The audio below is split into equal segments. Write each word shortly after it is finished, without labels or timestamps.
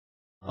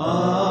That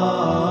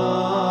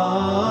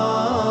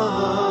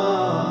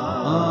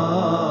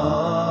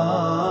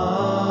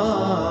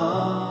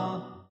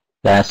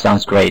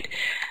sounds great.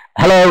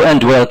 Hello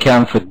and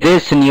welcome for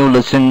this new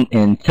lesson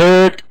in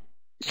 3rd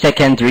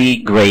secondary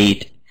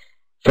grade,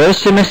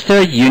 first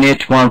semester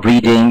Unit 1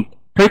 reading,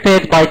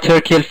 prepared by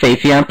Turki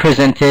Al-Fayfi and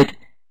presented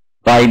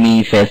by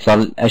me,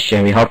 Faisal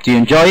Al-Shahri. Hope you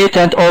enjoy it,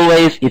 and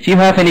always, if you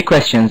have any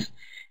questions,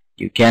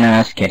 you can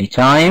ask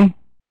anytime.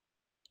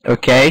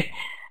 Okay,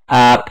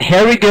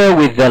 here we go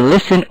with the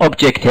lesson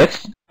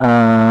objectives.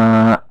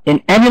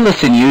 In any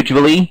lesson,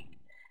 usually,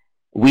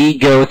 we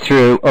go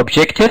through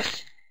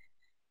objectives.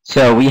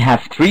 So we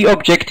have 3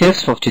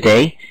 objectives for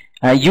today.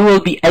 You will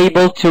be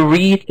able to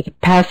read the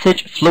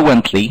passage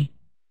fluently.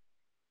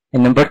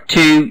 And number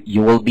 2,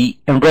 you will be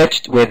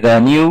enriched with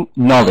new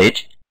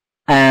knowledge.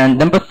 And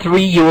number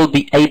 3, you will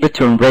be able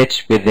to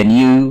enrich with the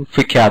new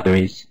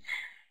vocabularies.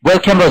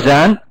 Welcome,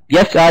 Rozan.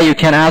 Yes, you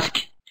can ask.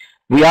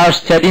 We are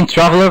studying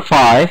Traveler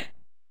 5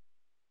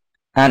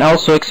 and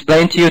also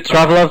explain to you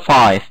Traveler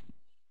 5.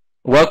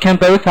 Welcome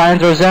both, and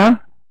Rozan.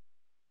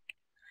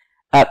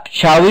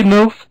 Shall we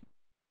move?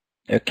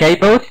 Okay,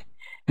 both.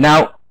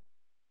 Now,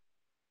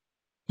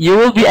 you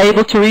will be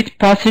able to read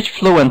passage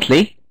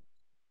fluently.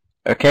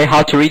 Okay,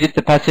 how to read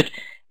the passage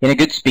in a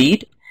good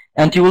speed.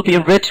 And you will be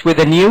enriched with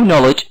the new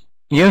knowledge,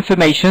 new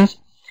informations,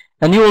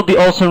 and you will be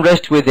also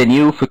enriched with the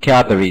new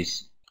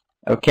vocabularies.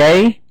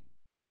 Okay?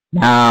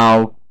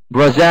 Now,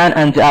 Rozan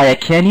and Aya,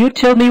 can you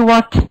tell me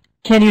what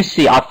can you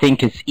see? I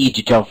think it's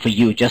easy job for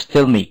you. Just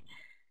tell me.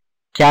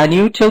 Can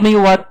you tell me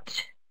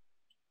what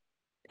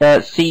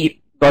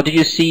what do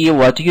you see?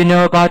 What do you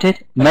know about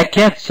it?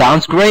 Mecca,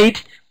 sounds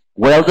great.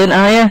 Well done,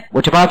 Aya.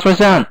 What about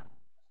Rozan?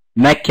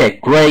 Mecca,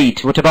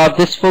 great. What about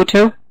this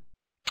photo?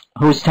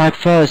 Who's typed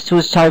first?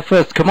 Who's typed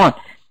first? Come on.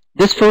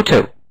 This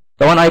photo,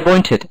 the one I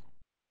pointed.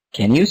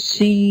 Can you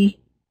see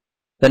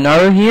the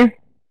arrow here?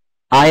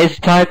 Aya is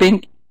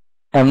typing.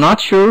 I'm not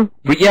sure.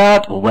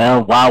 Riyadh.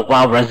 Well, wow,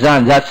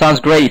 Rozan, that sounds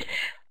great.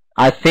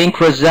 I think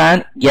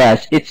Rozan,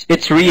 yes, it's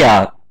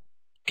Riyadh.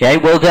 Okay,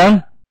 well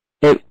done.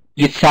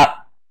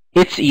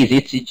 It's easy.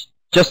 It's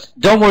just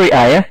don't worry,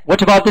 Aya.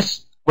 What about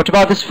this? What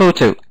about this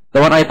photo? The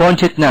one I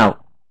pointed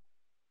now.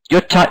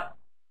 You're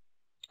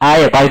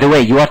Aya, by the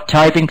way, you are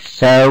typing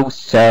so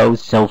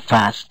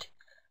fast,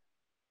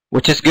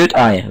 which is good,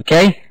 Aya.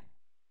 Okay.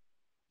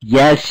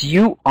 Yes,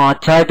 you are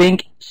typing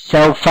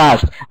so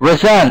fast.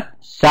 Rozan,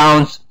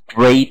 sounds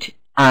great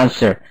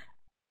answer.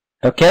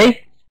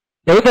 Okay.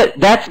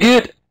 That's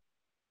good.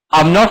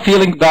 I'm not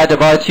feeling bad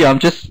about you.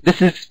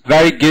 This is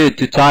very good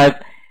to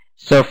type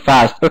so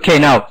fast. Okay,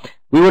 now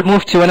we will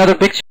move to another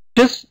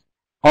pictures.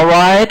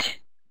 Alright.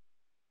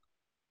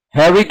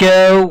 Here we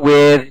go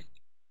with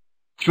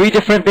 3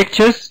 different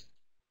pictures.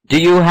 Do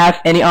you have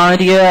any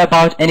idea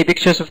about any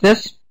pictures of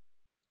this?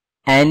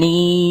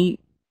 Any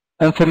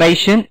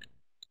information?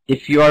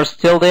 If you are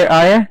still there,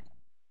 Aya?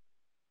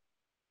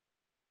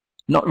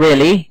 Not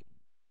really.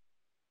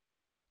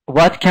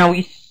 What can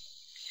we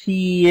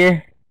see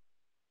here?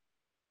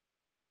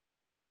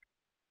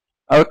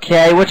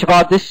 Okay, what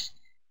about this?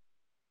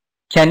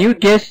 Can you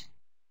guess?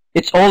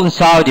 It's all in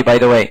Saudi, by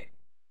the way.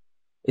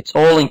 It's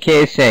all in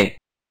KSA.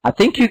 I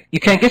think you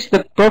can guess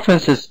the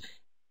provinces,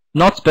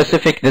 not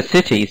specific the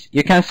cities.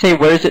 You can say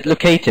where is it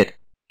located.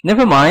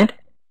 Never mind.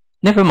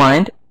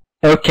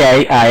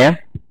 Okay, Aya.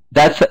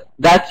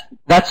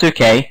 That's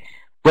okay.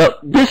 Well,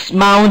 this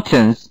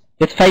mountains,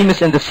 it's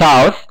famous in the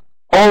south.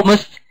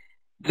 Almost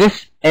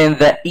this in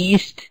the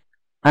east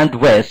and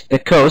west, the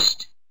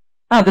coast.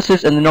 This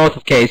is in the north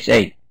of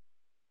KSA.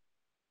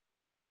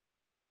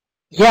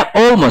 Yeah,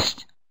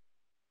 almost.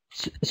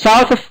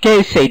 South of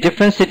KSA,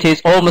 different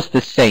cities, almost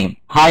the same.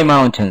 High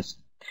mountains.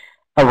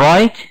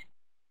 Alright?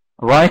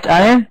 Alright,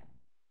 Aya?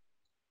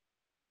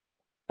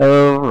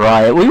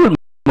 Alright, we will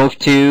move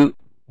to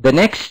the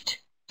next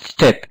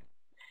step.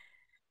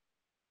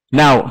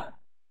 Now,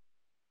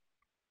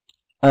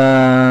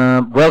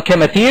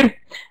 welcome, Athir.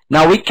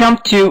 Now we come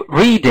to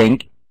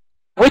reading.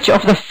 Which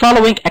of the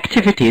following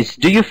activities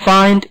do you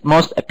find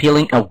most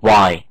appealing and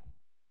why?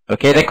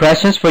 Okay, the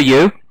questions for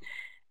you.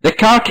 The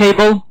car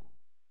cable,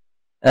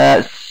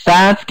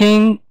 sand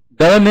skiing,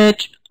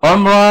 pilgrimage,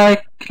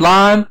 Umrah,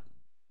 climb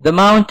the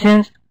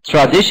mountains,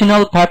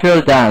 traditional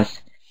popular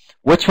dance.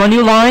 Which one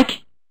you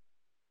like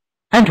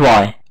and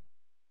why?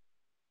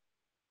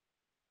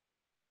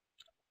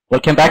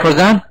 Welcome back,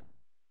 Rozan.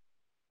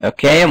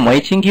 Okay, I'm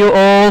waiting you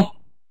all.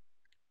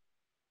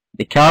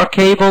 The car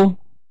cable,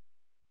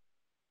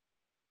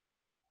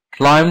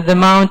 climb the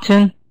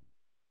mountain,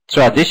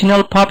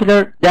 traditional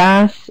popular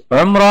dance,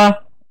 Umrah.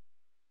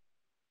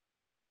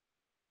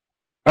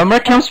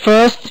 Umrah comes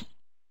first.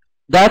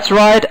 That's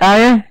right,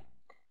 Aya.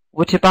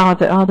 What about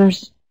the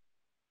others?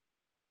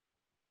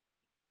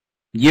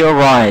 You're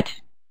right.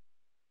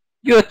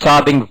 You're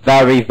typing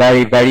very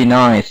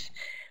nice.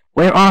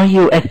 Where are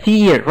you,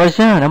 Athir?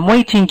 Rozan, I'm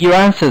waiting your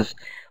answers.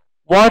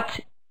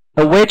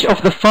 Which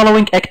of the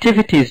following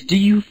activities do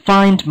you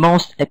find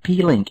most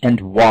appealing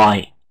and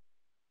why?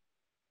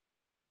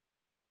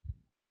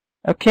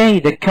 Okay,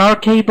 the car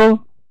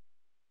cable,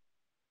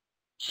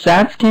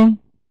 Sandskin?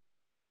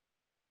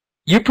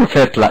 You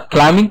prefer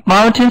climbing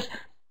mountains?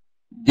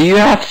 Do you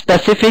have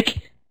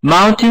specific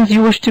mountains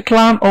you wish to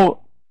climb or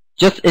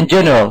just in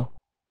general?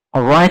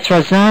 Alright,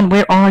 Razan,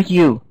 where are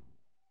you?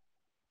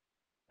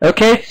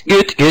 Okay,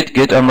 good,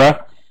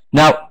 Umrah.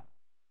 Now,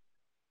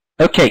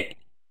 okay,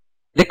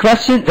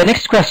 the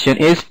next question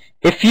is,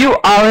 if you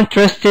are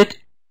interested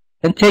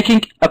in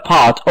taking a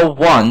part of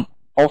one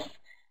of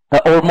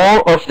or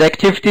more of the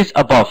activities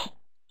above,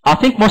 I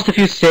think most of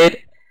you said,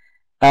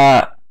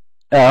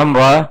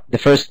 Umrah, the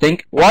first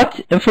thing,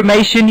 what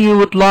information you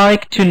would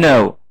like to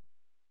know?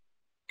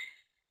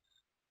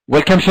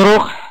 Welcome,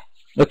 Shuruq.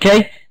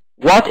 Okay,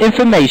 what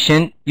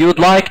information you would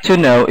like to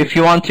know if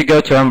you want to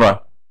go to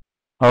Umrah?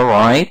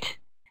 Alright.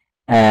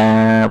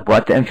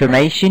 What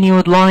information you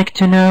would like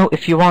to know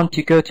if you want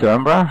to go to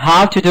Umrah?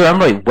 How to do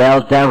Umrah?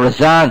 Well done,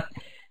 Razan.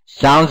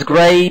 Sounds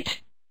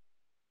great.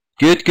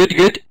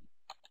 Good.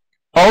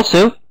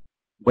 Also,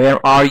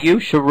 where are you,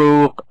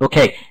 Shuruq?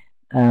 Okay.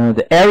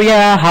 The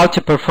area, how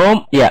to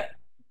perform? Yeah,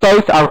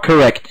 both are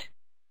correct.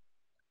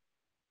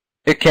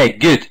 Okay,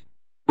 good.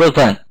 Well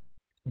done.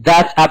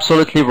 That's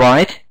absolutely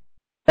right.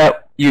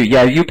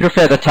 You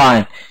prefer the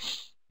time.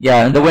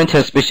 Yeah, in the winter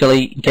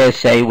especially,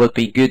 KSA would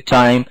be good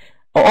time.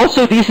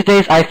 Also these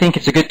days I think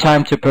it's a good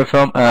time to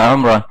perform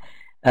Umrah.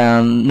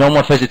 No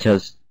more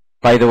visitors,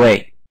 by the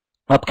way.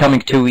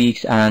 Upcoming 2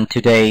 weeks and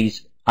 2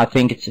 days, I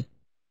think it's,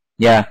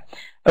 yeah.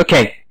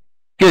 Okay,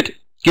 good.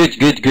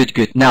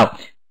 Now,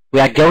 we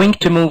are going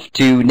to move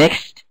to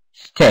next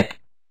step.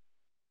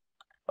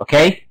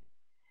 Okay?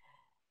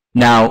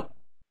 Now,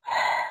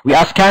 we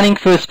are scanning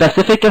for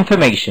specific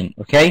information,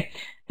 okay?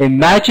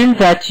 Imagine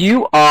that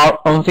you are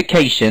on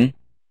vacation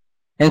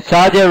in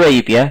Saudi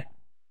Arabia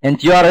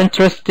and you are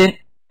interested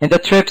in the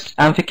trips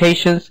and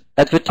vacations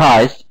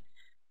advertised.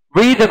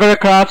 Read the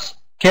paragraphs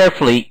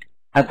carefully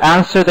and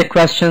answer the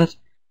questions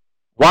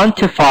 1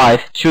 to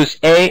 5. Choose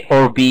A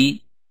or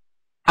B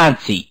and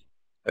C.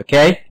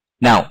 Okay?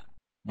 Now,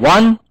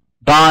 one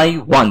by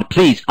one.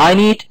 Please, I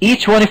need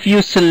each one of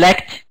you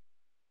select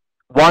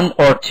 1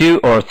 or 2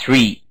 or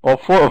 3 or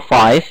 4 or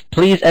 5.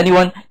 Please,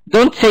 anyone,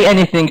 don't say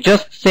anything.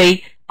 Just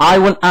say, I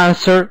will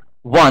answer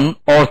 1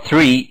 or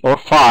 3 or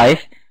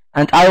 5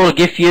 and I will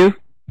give you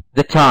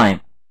the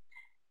time.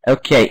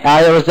 Okay,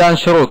 Razan,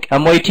 Shuruq,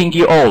 I'm waiting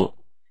you all.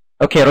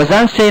 Okay,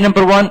 Razan, say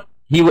number 1.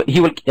 She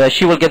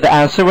will get the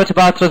answer. What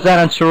about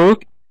Razan and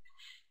Shuruq?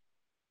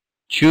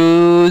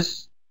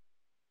 Choose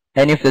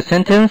any of the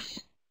sentence.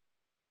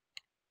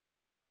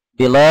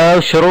 Below,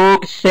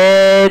 Shuruq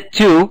said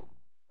 2.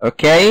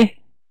 Okay.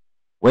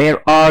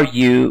 Where are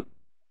you?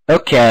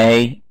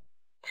 Okay.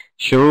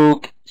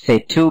 Shuruq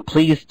said 2.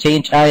 Please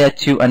change ayah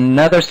to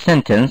another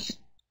sentence.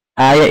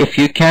 Ayah, if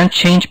you can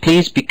change,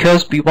 please,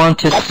 because we want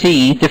to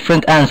see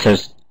different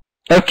answers.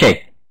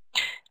 Okay.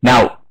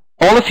 Now,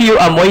 all of you,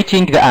 I'm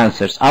waiting the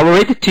answers. I will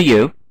read it to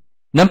you.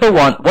 Number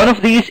 1. One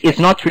of these is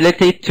not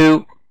related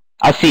to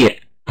Asir,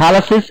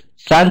 palaces,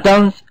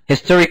 sandals,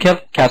 historical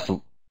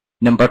castle.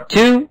 Number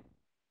 2.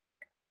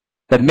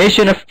 The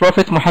mission of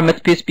Prophet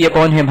Muhammad, peace be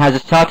upon him,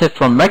 has started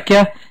from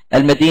Mecca,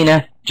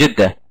 Al-Medina,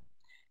 Jeddah.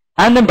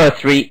 And number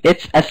 3,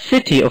 it's a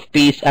city of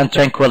peace and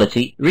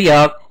tranquility,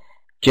 Riyadh,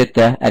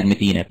 Jeddah,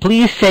 Al-Medina.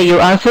 Please say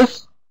your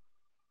answers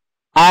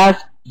as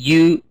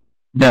you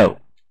know.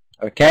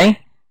 Okay?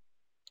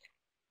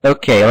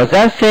 Okay,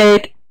 Razan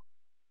said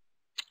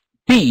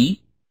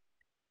B.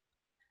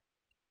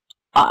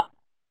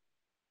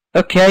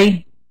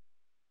 Okay.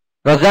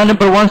 Razan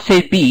number 1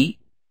 said B.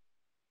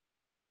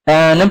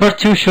 Number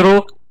 2,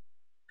 Shuruq,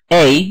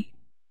 A.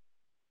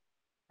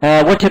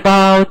 What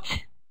about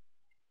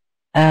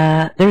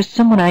there's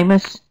someone I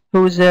miss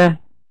who's is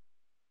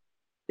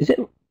it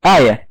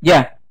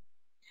yeah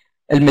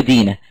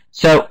Al-Medina.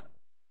 So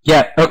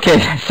yeah,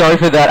 okay. Sorry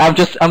for that.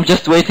 I'm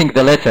just waiting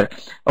the letter.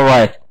 All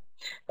right.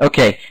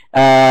 Okay.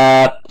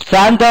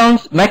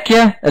 Sandowns,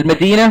 Mecca,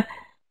 Al-Medina.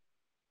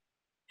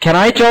 Can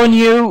I join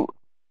you?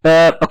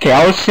 Okay,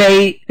 I will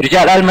say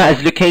Rijal Alma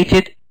is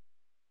located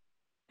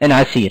in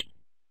Asir.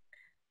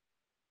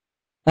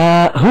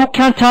 Who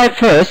can type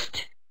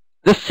first?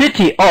 The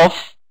city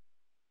of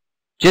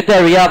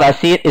Jeddah, Riyadh,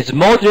 Asir is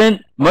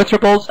modern,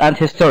 metropolis and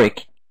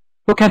historic.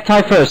 Who can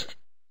type first?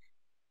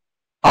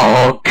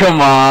 Oh, come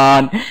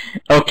on.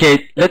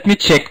 Okay, let me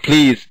check,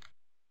 please.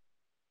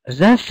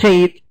 That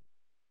said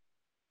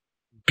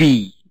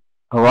B.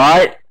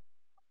 Alright?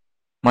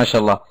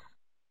 MashaAllah.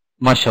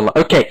 MashaAllah.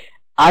 Okay,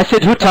 I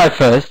said who typed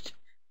first?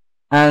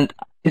 And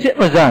is it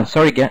Razan?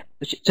 Sorry,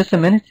 just a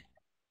minute.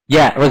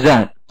 Yeah,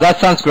 Razan. That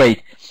sounds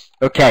great.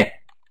 Okay.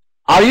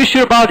 Are you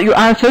sure about your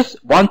answers?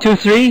 1, 2,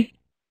 3?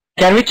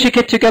 Can we check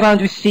it together and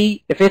we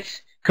see if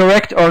it's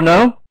correct or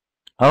no?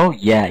 Oh,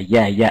 yeah.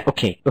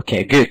 Okay,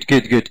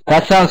 good.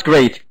 That sounds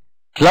great.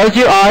 Close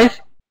your eyes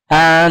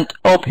and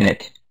open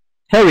it.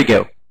 Here we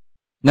go.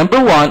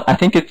 Number 1, I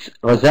think it's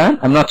Razan.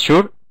 I'm not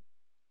sure.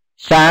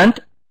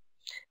 Sand.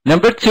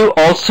 Number 2,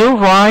 also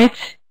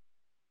right.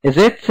 Is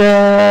it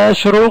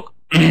Shuruq?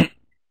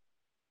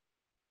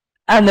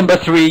 And number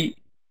 3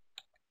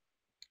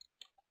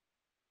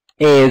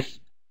 is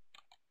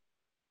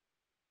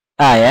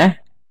Aya.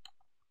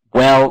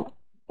 Well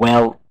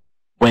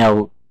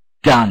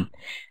done.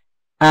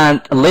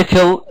 And a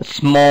little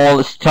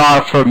small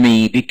star for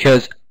me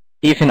because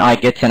even I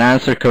get an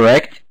answer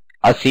correct.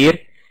 Asir.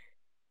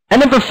 And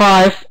number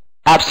 5,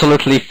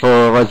 absolutely for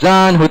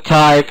Razan, who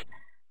typed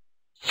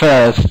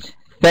first.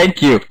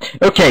 Thank you.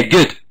 Okay,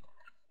 good.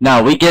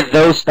 Now we get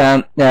those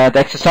the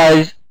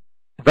exercise.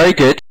 Very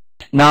good.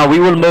 Now we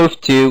will move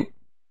to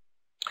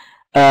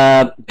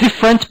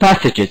different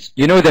passages.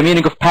 You know the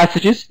meaning of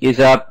passages is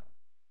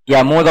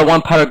more than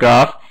one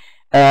paragraph.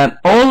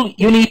 All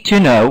you need to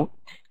know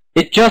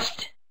is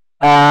just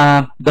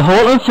the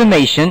whole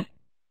information,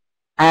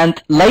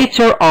 and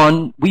later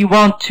on we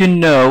want to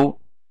know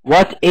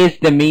what is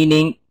the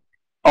meaning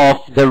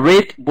of the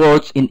read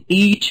words in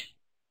each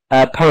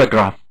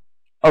paragraph.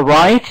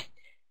 Alright?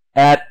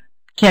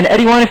 Can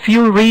any one of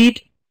you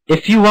read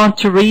if you want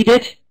to read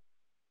it?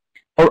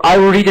 Or I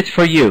will read it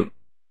for you.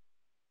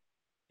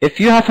 If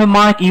you have a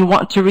mic you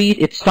want to read,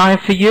 it's time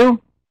for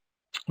you.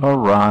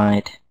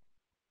 Alright.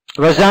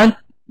 Razan,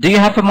 do you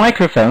have a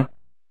microphone?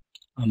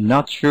 I'm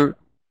not sure.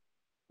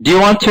 Do you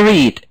want to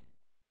read?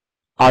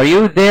 Are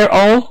you there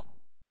all?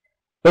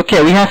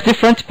 Okay, we have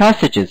different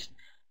passages.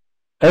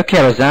 Okay,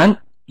 Razan,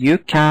 you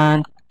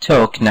can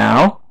talk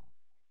now.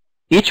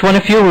 Each one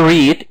of you will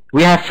read.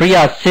 We have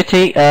Riyadh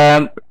City,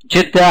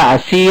 Jeddah,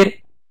 Asir.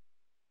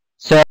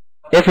 So,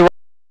 everyone,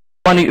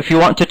 if you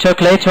want to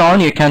talk later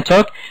on, you can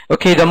talk.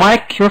 Okay, the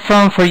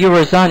microphone for you,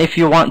 Razan, if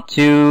you want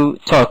to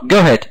talk. Go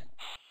ahead.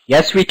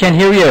 Yes, we can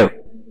hear you.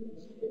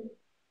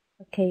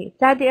 Okay,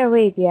 Saudi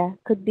Arabia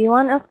could be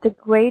one of the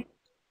great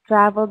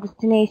travel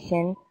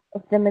destinations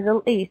of the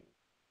Middle East.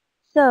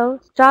 So,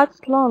 start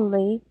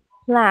slowly,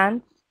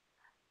 plans,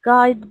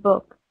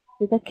 guidebook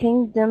to the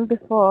kingdom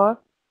before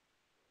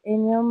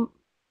enumerating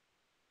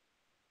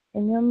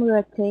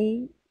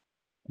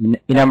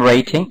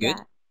Good.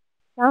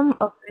 some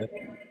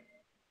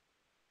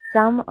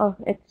of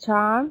its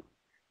charms,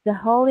 the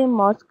holy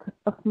mosque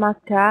of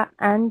Mecca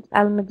and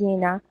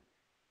Al-Medina,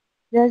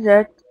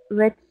 desert,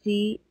 Red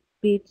Sea,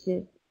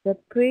 beaches, the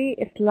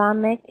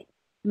pre-Islamic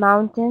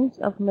mountains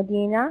of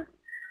Medina,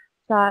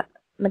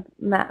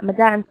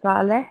 Madain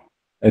Saleh,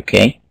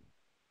 Okay.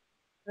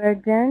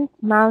 verdant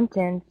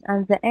mountains,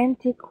 and the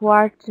empty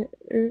quarter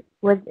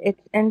with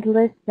its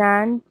endless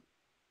sand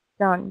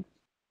dunes.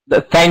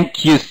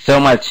 Thank you so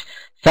much.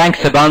 Thanks,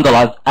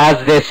 Abandal,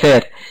 as they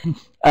said.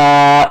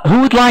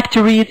 Who would like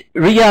to read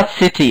Riyadh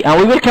City? And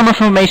we will come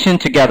information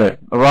together,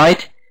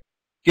 alright?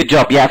 Good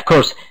job, yeah, of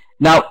course.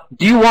 Now,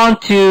 do you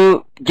want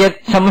to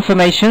get some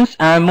informations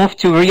and move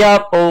to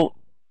Riyadh or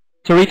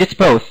to read it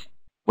both?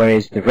 Where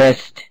is the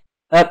rest?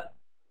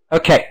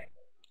 Okay.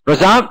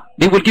 Razan,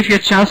 they will give you a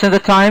chance at the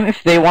time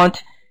if they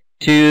want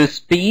to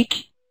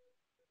speak.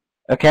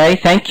 Okay,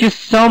 thank you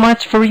so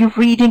much for your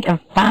reading and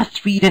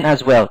fast reading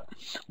as well.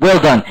 Well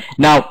done.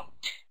 Now,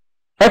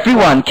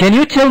 everyone, can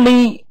you tell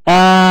me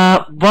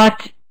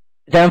what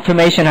the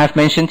information I've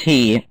mentioned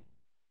here?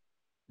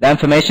 The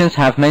informations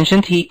have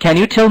mentioned here. Can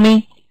you tell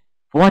me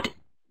what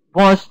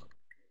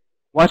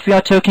we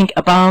are talking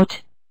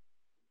about?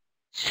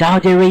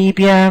 Saudi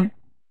Arabia.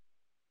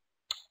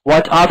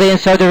 What are they in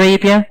Saudi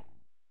Arabia?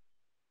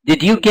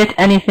 Did you get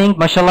anything?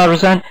 MashaAllah,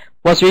 Razan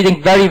was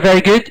reading very,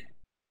 very good.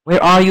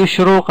 Where are you,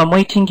 Shuruq? I'm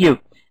waiting you.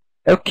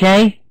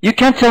 Okay. You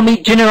can tell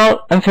me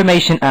general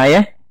information,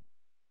 Ayah.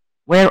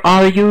 Where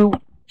are you,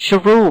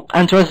 Shuruq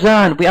and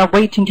Razan? We are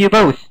waiting you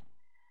both.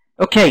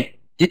 Okay.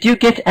 Did you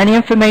get any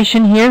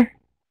information here?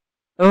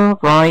 Oh,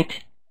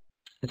 right.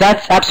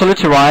 That's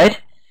absolutely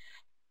right.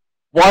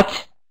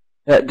 What?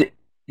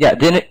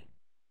 Didn't...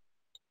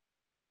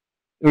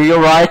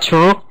 You're right,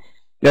 Shuruq.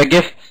 You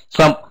give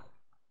some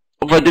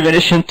of a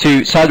definition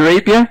to Saudi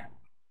Arabia.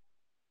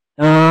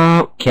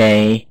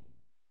 Okay.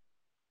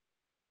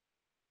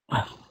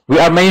 We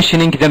are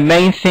mentioning the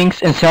main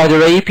things in Saudi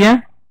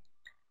Arabia.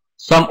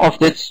 Some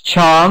of its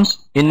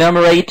charms,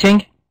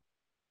 enumerating.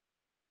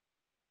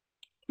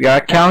 We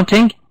are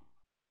counting.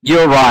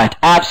 You're right,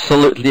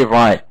 absolutely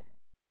right.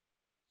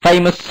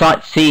 Famous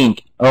sightseeing.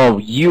 Oh,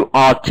 you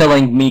are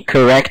telling me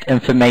correct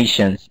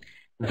information.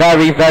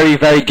 Very, very,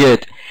 very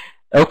good.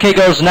 Okay,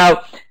 girls,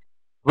 now,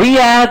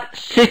 Riyadh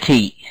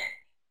City.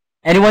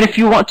 Anyone if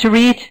you want to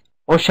read?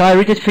 Or shall I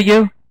read it for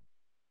you?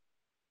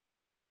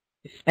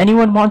 If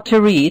anyone want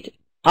to read,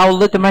 I'll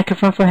let the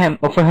microphone for him,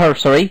 or for her,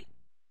 sorry.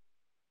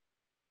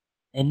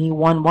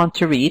 Anyone want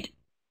to read?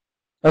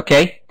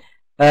 Okay.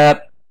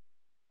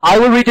 I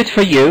will read it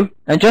for you,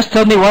 and just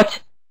tell me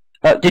what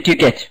did you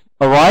get,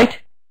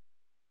 alright?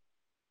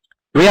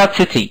 Riyadh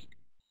City.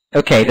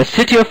 Okay, the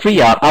city of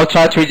Riyadh, I'll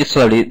try to read it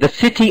slowly. The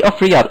city of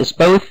Riyadh is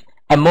both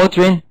a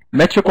modern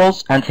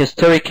metropolis and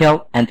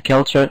historical and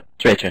cultural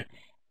treasure.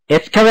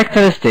 Its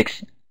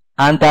characteristics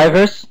are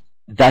diverse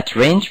that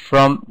range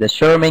from the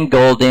charming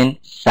golden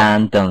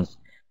sand dunes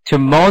to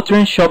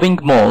modern shopping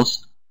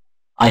malls.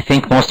 I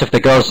think most of the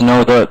girls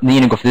know the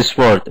meaning of this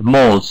word,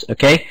 malls,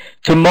 okay?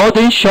 To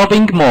modern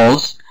shopping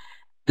malls,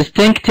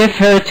 distinctive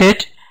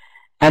heritage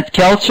and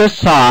culture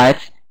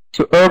sites,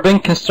 to urban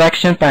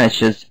construction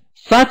patches,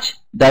 Such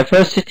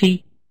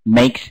diversity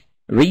makes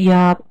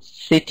Riyadh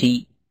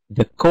city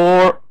the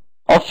core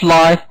of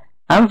life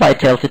and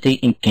vitality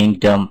in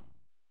kingdom.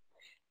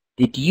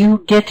 Did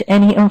you get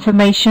any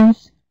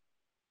informations?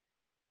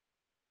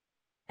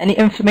 Any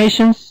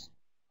informations?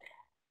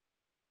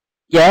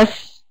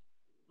 Yes?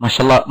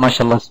 MashaAllah,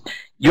 MashaAllah.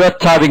 You are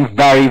typing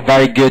very,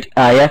 very good,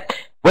 Aya.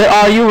 Where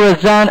are you,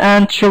 Razan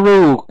and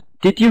Sharuk?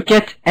 Did you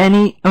get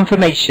any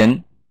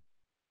information?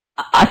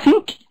 I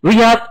think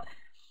Riyadh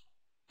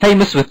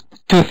famous with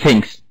two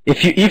things.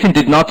 If you even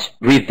did not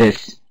read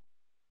this.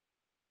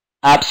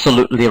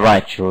 Absolutely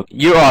right, Sharuk.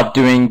 You are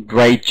doing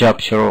great job,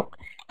 Sharuk.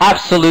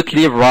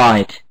 Absolutely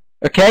right.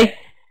 Okay?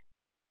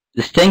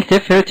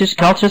 Distinctive heritage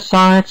culture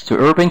sites to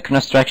urban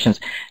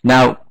constructions.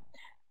 Now,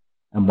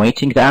 I'm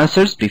waiting the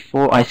answers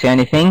before I say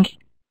anything.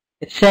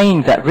 It's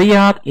saying that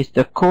Riyadh is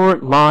the core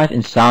life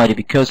in Saudi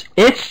because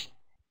it's...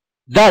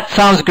 That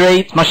sounds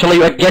great. MashaAllah,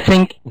 you are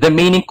getting the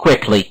meaning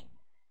quickly.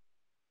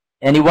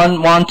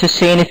 Anyone want to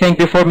say anything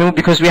before we move?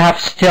 Because we have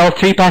still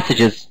 3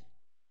 passages.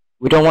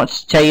 We don't want to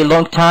stay a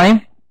long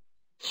time.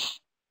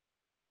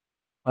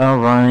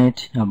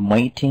 Alright, I'm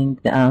waiting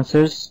the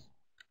answers.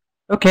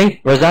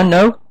 Okay, Razan,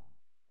 no?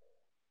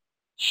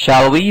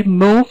 Shall we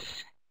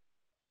move?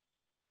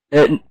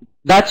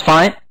 That's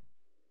fine.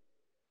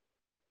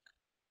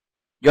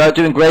 You are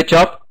doing a great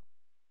job.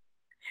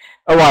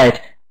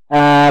 Alright,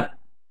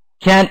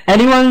 can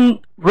anyone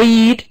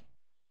read?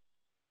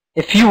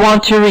 If you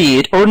want to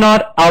read or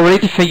not, I'll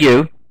read it for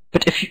you.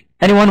 But if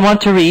anyone want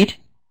to read,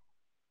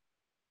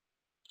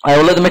 I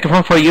will let the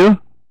microphone for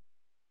you.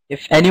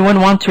 If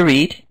anyone want to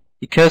read,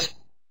 because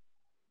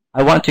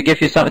I want to give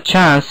you some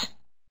chance.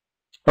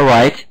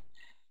 Alright.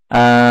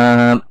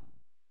 Now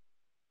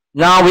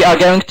we are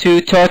going to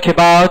talk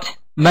about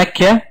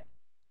Mecca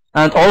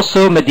and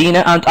also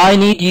Medina, and I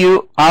need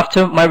you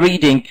after my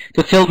reading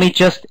to tell me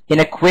just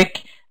in a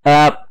quick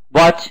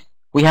what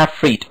we have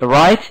read.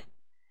 Alright?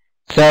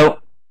 So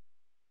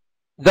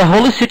the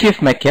holy city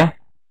of Mecca,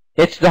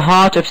 it's the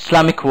heart of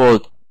Islamic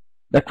world,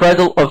 the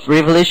cradle of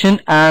revelation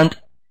and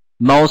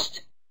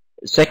most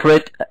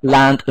sacred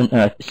land on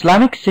earth.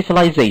 Islamic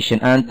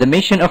civilization and the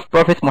mission of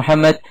Prophet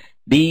Muhammad,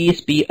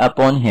 peace be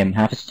upon him,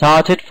 have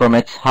started from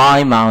its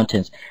high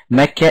mountains.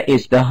 Mecca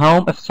is the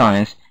home of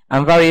science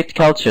and varied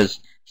cultures.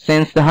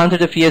 Since the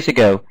hundreds of years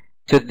ago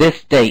to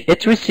this day,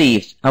 it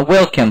receives and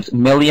welcomes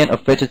millions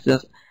of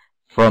visitors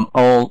from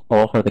all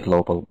over the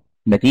globe.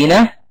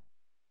 Medina.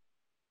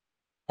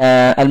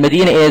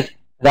 Al-Medina is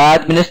the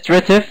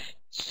administrative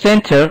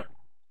center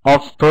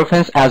of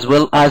province as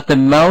well as the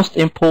most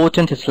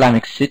important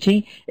Islamic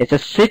city. It's a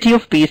city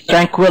of peace,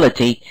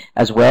 tranquility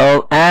as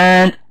well,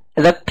 and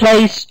the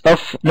place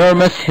of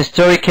enormous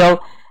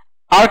historical,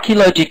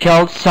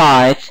 archaeological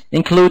sites,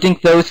 including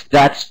those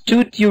that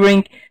stood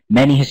during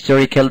many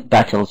historical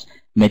battles.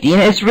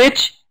 Medina is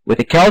rich with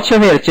a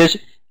cultural heritage,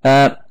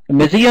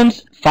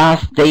 museums,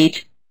 fast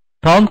date,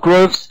 palm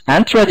groves,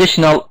 and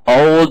traditional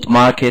old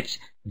markets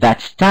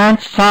that stand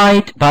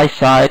side by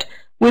side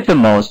with the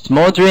most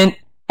modern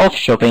of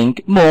shopping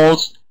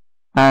malls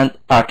and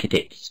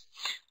arcades.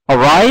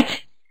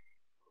 Alright,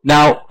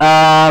 now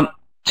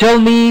tell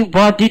me,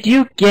 what did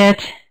you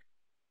get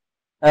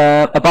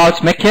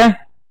about Mecca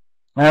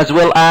as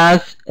well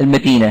as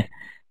Medina?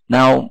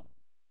 Now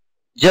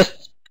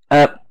just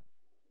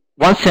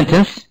one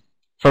sentence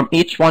from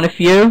each one of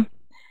you.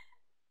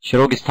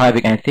 Shuruk is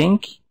typing, I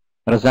think.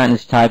 Razan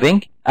is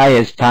typing. Aya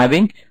is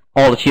typing.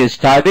 All of you is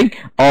typing.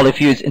 All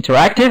of you is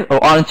interactive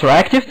or are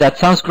interactive. That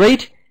sounds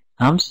great.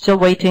 I'm still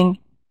waiting.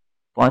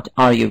 What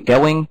are you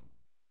going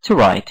to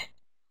write?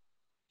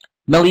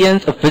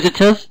 Millions of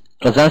visitors,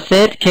 Razan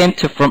said, came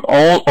from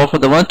all over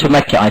the world to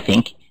Mecca, I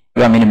think.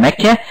 You mean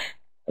Mecca?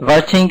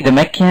 Writing the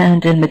Mecca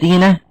and the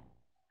Medina.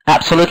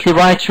 Absolutely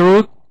right,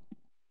 Shuruk.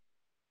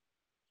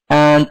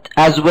 And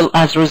as well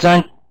as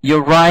Razan,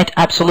 you're right.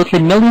 Absolutely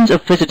millions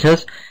of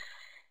visitors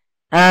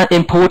and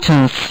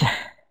importance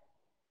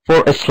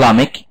for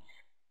Islamic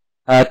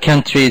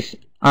countries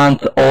and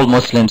all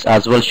Muslims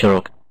as well,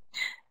 Shuruk.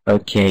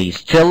 Okay,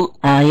 still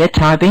Aya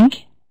typing.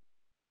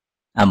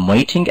 I'm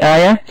waiting,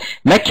 Aya.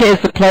 Mecca is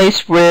the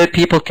place where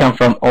people come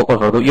from all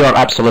over. You are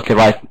absolutely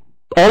right.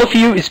 All of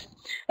you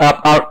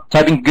are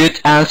typing good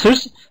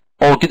answers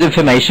or good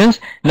informations.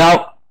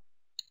 Now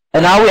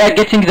we are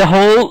getting the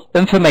whole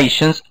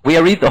informations. We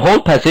are read the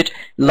whole passage.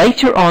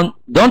 Later on,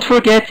 don't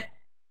forget,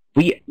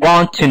 we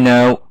want to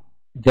know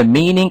the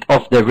meaning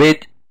of the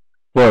read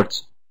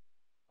words.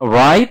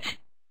 Alright?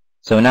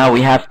 So now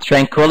we have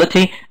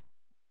tranquility.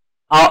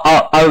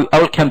 I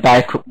will come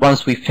back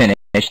once we finish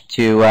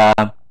to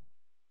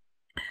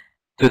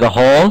the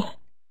whole.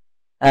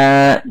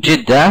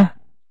 Jeddah.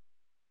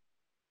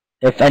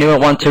 If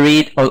anyone want to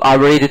read, I'll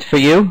read it for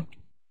you.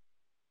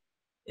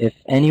 If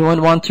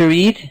anyone want to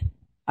read,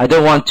 I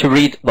don't want to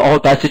read the all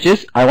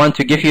passages. I want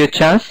to give you a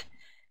chance.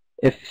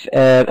 If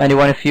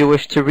anyone of you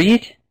wish to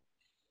read.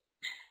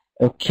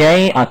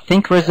 Okay, I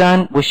think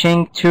Razan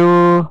wishing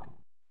to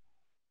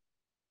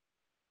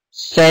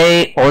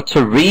say or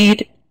to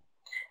read.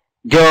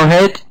 Go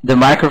ahead, the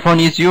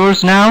microphone is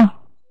yours now.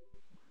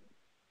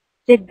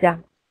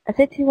 Jeddah, a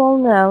city well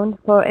known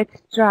for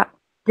its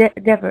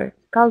diverse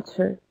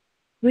culture,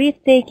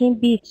 breathtaking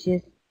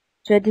beaches,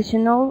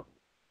 traditional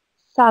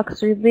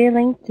socks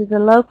revealing to the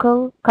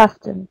local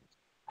customs,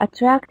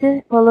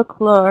 attractive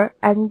folklore,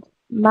 and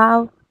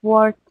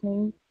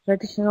mouth-watering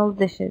traditional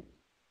dishes.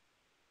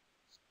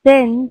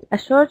 Spend a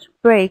short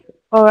break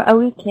or a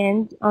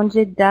weekend on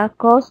Jeddah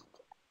coast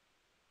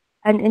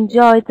and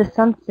enjoy the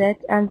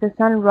sunset and the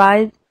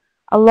sunrise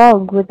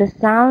along with the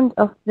sound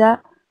of the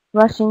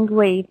rushing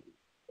waves.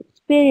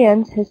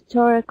 Experience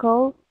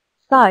historical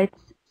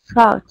sites,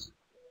 scouts,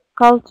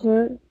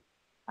 culture,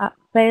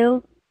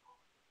 fails,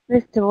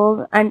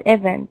 festivals and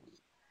events,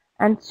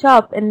 and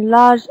shop in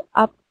large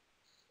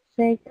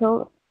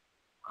upscale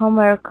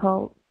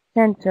commercial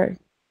centers.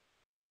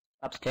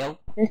 Upscale.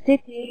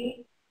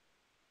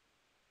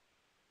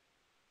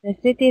 The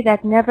city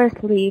that never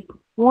sleeps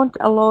won't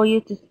allow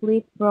you to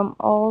sleep from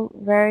all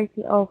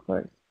variety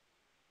offers.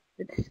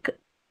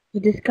 To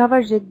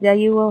discover Jeddah,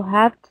 you will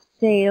have to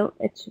sail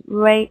its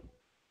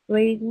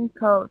raging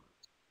coast,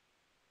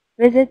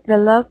 visit the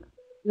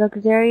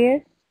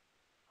luxurious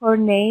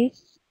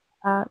corniche,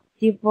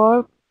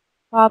 devour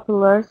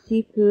popular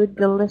seafood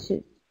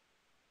delicious,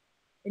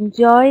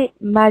 enjoy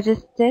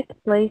majestic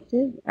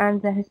places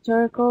and the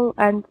historical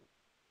and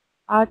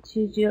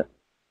archaeological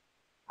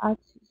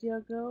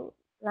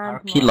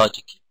landmarks.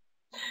 Archaeological.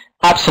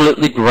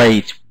 Absolutely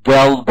great.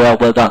 Well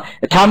done.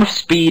 At time of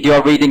speed, you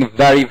are reading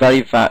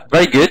very fast.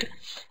 Very good.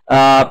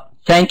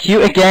 Thank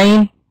you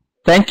again.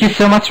 Thank you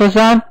so much,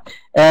 Razan.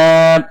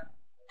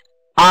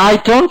 I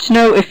don't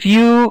know if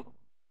you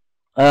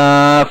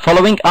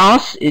following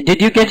us.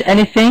 Did you get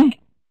anything?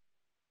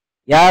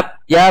 Yep.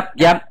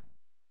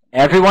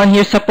 Everyone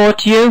here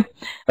support you.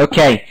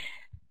 Okay.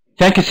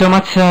 Thank you so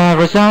much,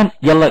 Razan.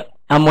 Yalla,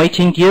 I'm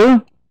waiting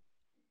you.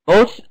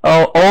 Both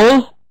or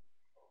all.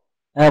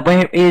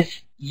 Where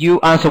is you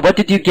answer? What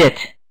did you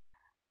get?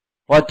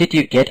 What did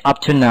you get up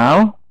to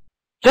now?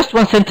 Just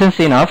one sentence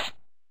enough.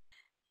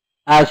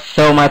 As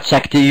so much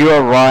activity, you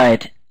are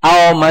right.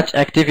 How much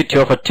activity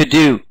offer to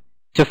do,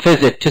 to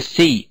visit, to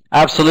see.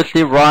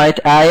 Absolutely right,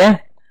 Aya.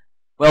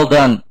 Well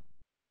done.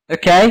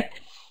 Okay.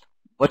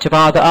 What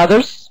about the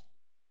others?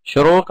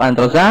 Shuruq and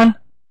Razan.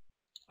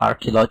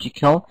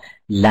 Archaeological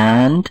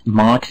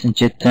landmarks in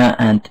Jeddah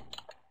and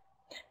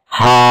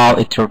how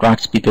it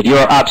attracts people. You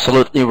are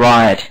absolutely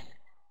right.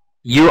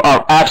 You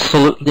are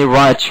absolutely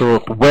right,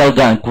 Shuruq. Well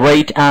done.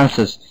 Great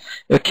answers.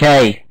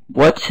 Okay.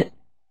 What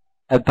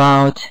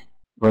about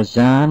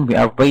Razan? We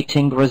are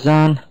waiting,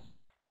 Razan.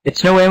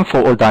 It's no aim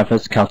for all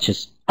diverse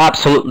cultures.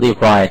 Absolutely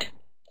right.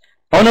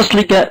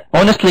 Honestly,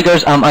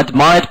 girls, I'm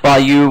admired by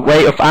your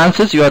way of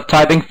answers. You are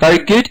typing very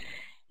good.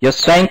 You're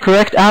saying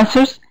correct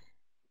answers.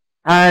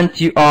 And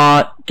you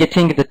are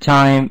getting the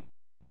time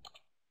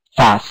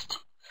fast.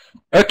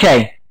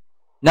 Okay.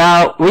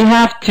 Now, we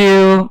have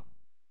to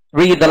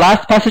read the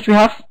last passage we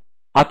have,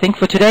 I think,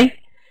 for today.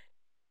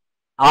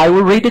 I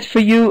will read it for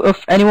you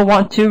if anyone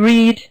wants to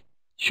read.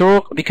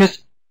 Sure,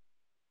 because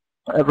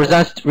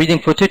Razan's reading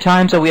for 2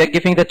 times, so we are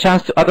giving the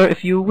chance to other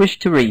if you wish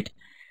to read.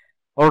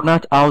 Or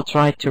not, I'll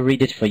try to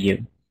read it for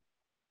you.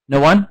 No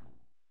one?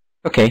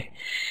 Okay.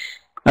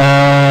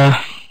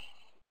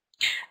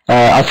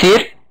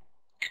 Asir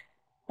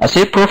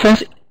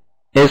province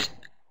is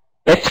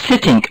it's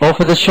sitting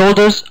over the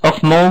shoulders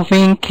of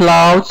moving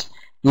clouds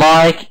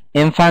like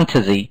in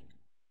fantasy.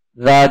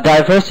 The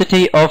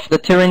diversity of the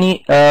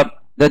terrain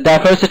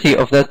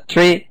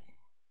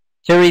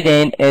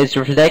is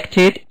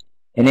reflected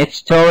in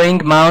its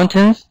towering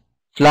mountains,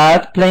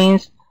 flat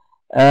plains,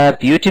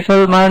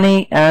 beautiful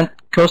money and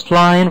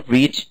coastline,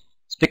 rich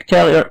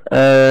spectacular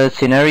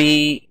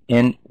scenery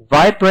in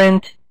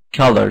vibrant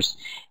colors.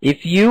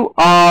 If you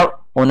are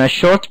on a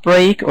short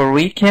break or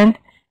weekend,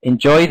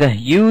 enjoy the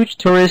huge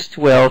tourist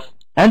wealth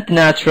and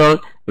natural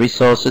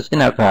resources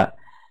in Ava.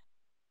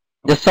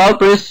 The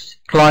Salbris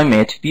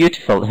climate,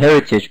 beautiful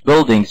heritage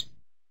buildings,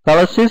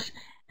 palaces,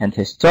 and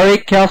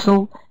historic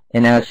castle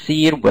in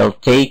Asir will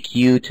take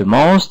you to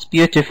most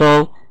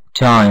beautiful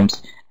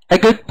times. A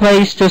good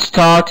place to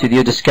start with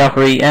your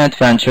discovery and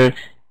adventure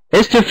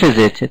is to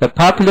visit the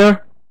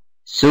popular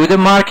Suda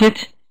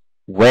market,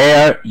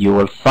 where you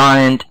will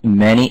find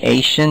many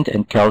ancient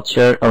and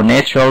cultural or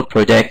natural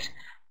products,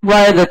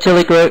 via the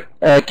telegraph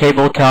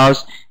cable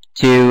cars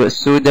to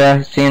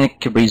Suda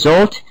Scenic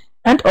Resort,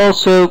 and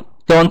also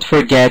don't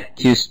forget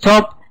to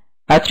stop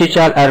at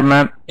Rijal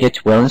Arma.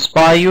 It will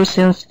inspire your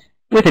sense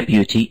with the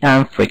beauty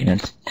and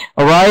fragrance.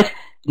 Alright,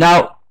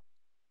 now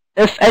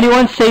if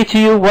anyone say to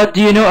you, what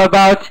do you know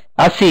about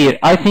Asir?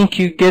 I think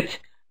you get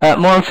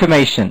more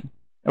information.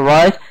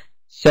 Alright,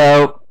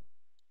 so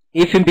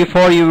even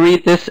before you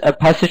read this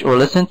passage or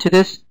listen to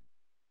this,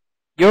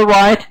 you're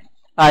right,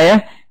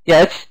 Aya.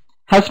 Yes,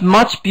 has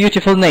much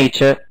beautiful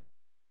nature.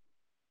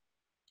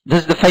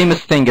 This is the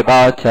famous thing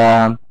about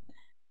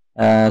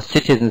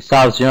cities in the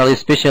south, generally,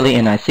 especially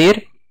in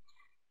Asir.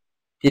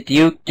 Did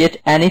you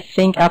get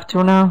anything up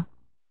to now?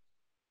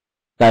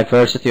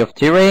 Diversity of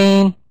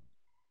terrain.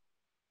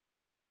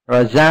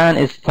 Razan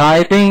is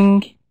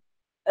typing.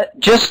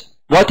 Just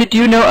What did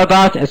you know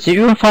about? So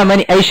you will find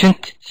many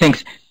ancient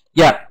things.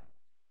 Yeah.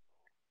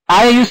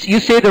 You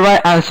say the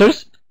right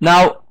answers.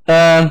 Now,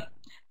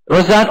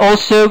 Roseanne,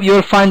 also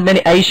you'll find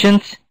many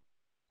ancient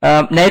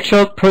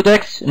natural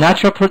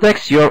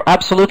products. You're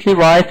absolutely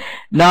right.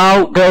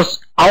 Now,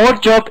 girls, our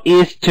job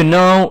is to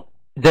know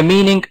the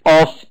meaning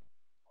of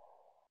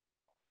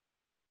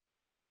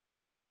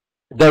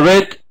the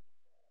red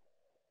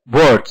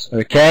words.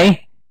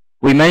 Okay,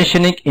 we're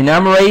mentioning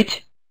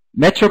enumerate,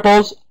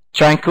 metropolis,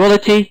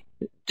 tranquility,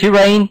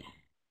 terrain,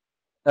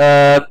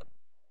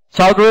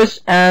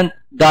 Salvers and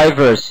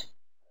diverse.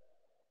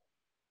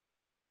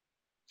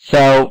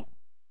 So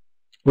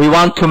we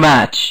want to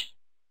match.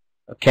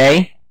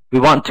 Okay, we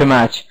want to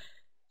match.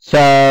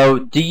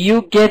 So do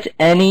you get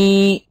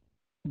any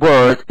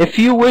word? If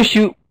you wish,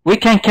 we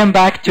can come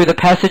back to the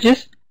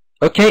passages.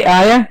 Okay,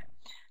 Aya,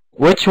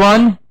 which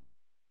one?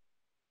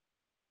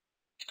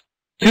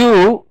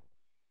 2E.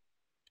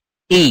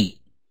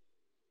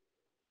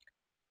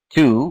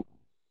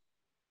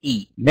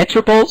 2E.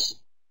 Metropolis.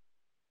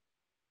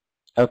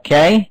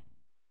 Okay.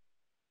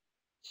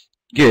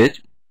 Good.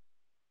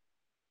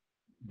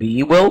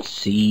 We will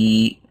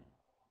see.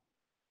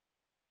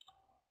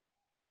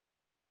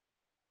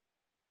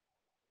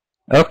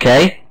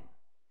 Okay.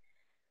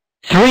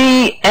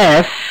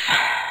 3F.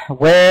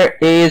 Where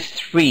is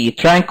 3?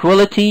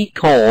 Tranquility,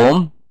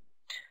 calm.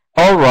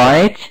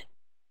 Alright.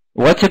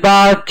 What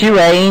about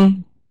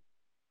terrain?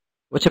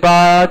 What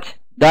about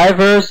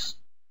diverse?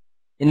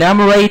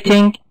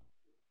 Enumerating?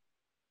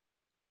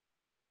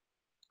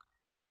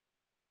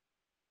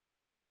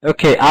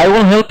 Okay, I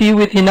will help you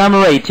with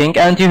enumerating,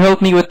 and you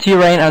help me with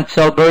terrain and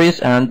Salvers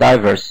and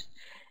diverse.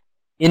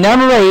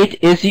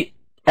 Enumerate is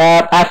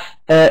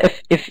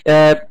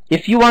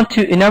if you want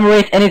to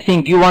enumerate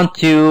anything, you want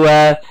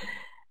to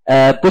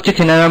put it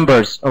in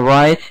numbers. All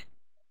right.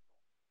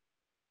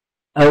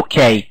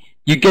 Okay,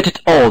 you get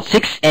it all.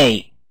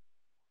 6A.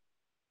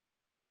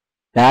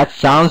 That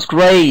sounds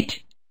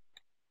great.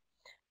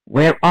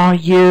 Where are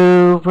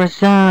you,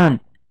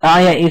 Razan?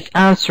 Aya is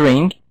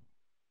answering.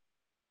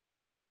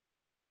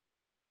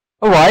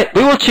 Alright,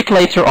 we will check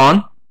later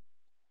on.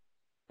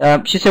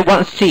 She said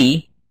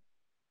 1C.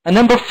 And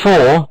number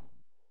 4.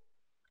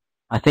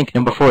 I think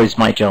number 4 is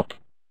my job.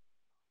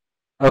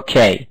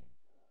 Okay.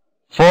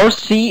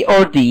 4C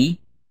or D?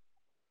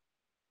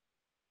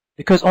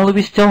 Because only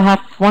we still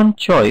have one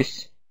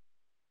choice.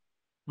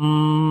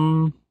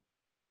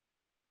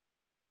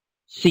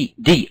 C,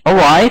 D.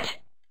 Alright.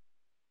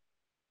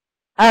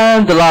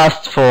 And the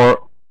last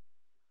 4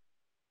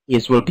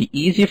 will be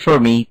easy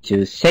for me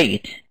to say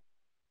it.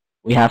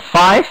 We have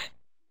 5,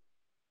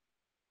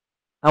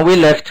 and we're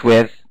left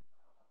with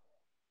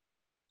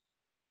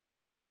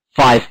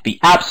 5B.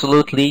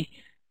 Absolutely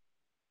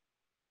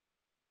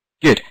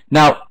good.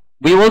 Now,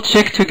 we will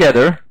check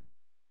together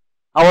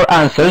our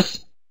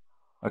answers.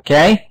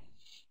 Okay?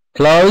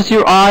 Close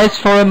your eyes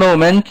for a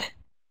moment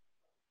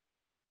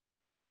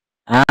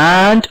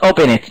and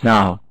open it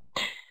now.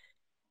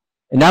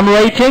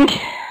 Enumerating.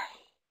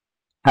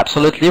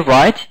 Absolutely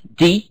right.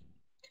 D.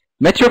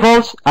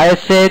 Metropolis, I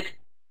said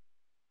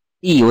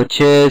E, which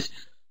is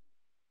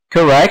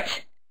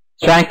correct.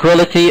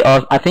 Tranquility,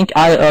 I think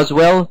I as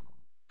well.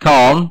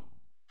 Calm.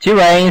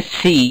 Terrain,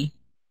 C.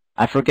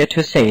 I forget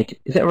to say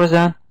it. Is it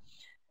Roseanne?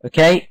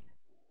 Okay.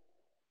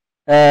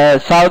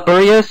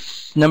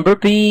 Salverius, number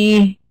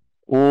B.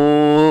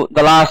 Oh,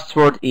 the last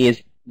word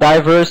is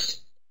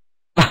diverse.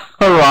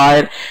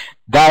 Alright,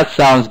 that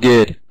sounds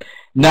good.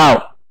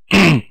 Now,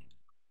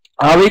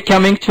 are we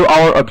coming to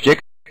our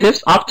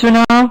objectives? Up to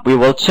now, we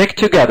will check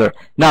together.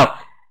 Now,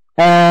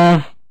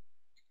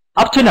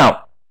 up to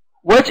now,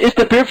 what is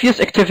the previous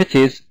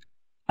activities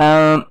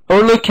or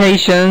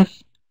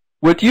locations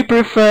would you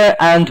prefer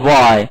and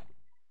why?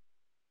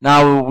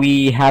 Now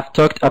we have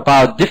talked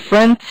about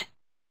different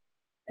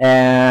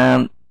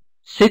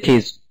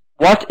cities.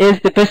 What is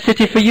the best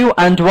city for you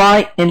and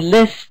why in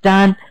less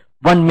than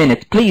 1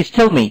 minute? Please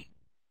tell me.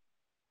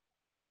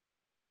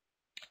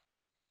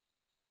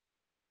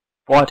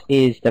 What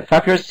is the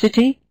favorite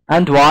city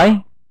and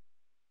why?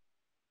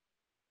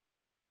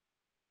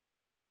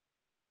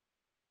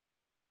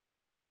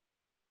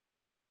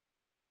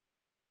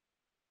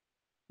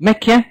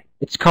 Mecca,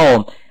 it's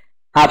calm.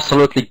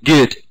 Absolutely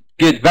good.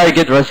 Good, very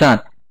good,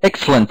 Razan.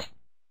 Excellent.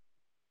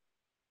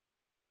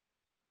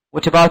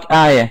 What about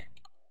Aya?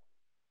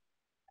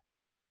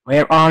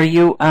 Where are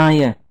you,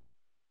 Aya?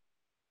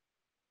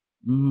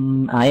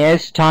 Aya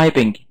is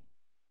typing.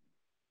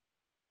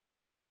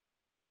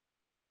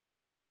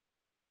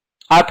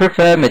 I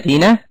prefer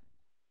Medina.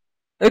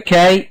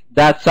 Okay,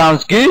 that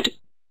sounds good.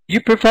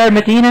 You prefer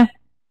Medina?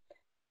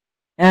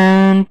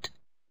 And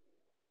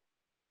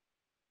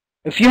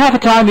if you have a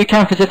time, you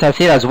can visit us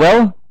here as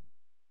well.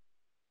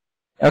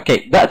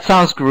 Okay, that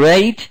sounds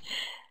great.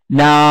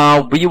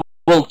 Now we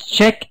will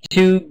check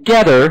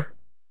together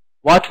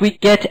what we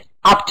get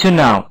up to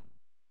now.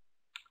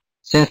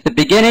 Since the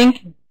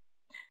beginning,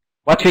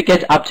 what we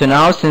get up to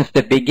now, since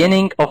the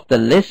beginning of the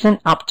lesson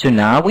up to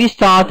now, we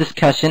start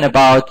discussion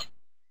about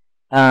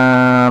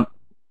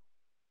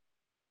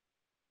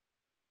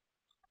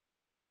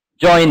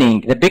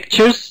joining the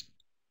pictures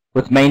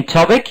with main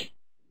topic.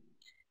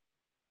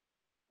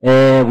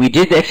 We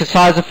did the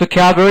exercise of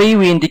vocabulary.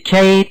 We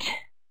indicate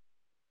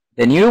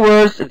the new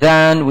words,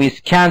 then we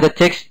scan the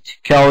text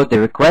code, the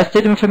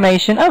requested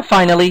information, and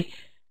finally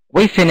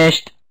we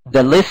finished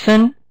the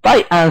lesson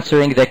by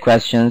answering the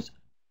questions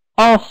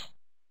of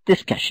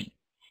discussion.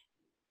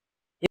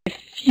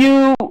 If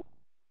you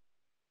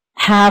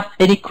have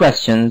any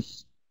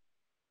questions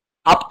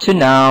up to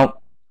now,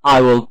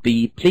 I will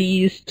be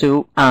pleased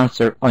to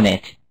answer on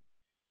it.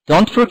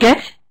 Don't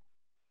forget,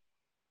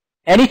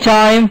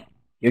 anytime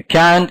you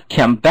can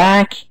come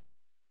back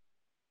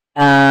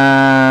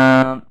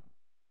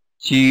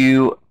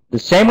to the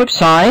same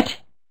website.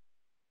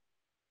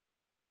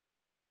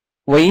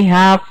 We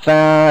have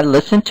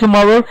lesson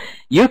tomorrow.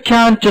 You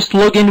can just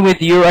log in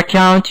with your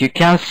account. You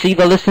can see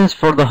the lessons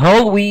for the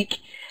whole week,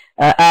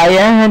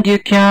 and you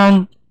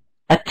can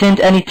attend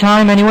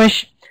anytime, any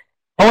wish.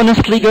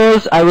 Honestly,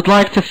 girls, I would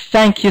like to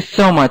thank you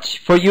so much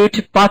for you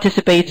to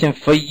participate and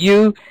for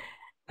you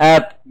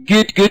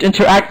good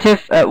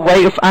interactive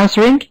way of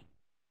answering.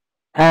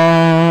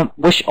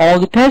 Wish all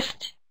the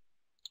best.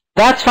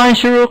 That's fine,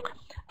 Shuruq.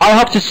 I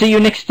hope to see you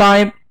next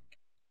time,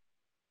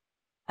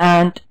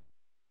 and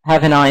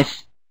have a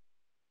nice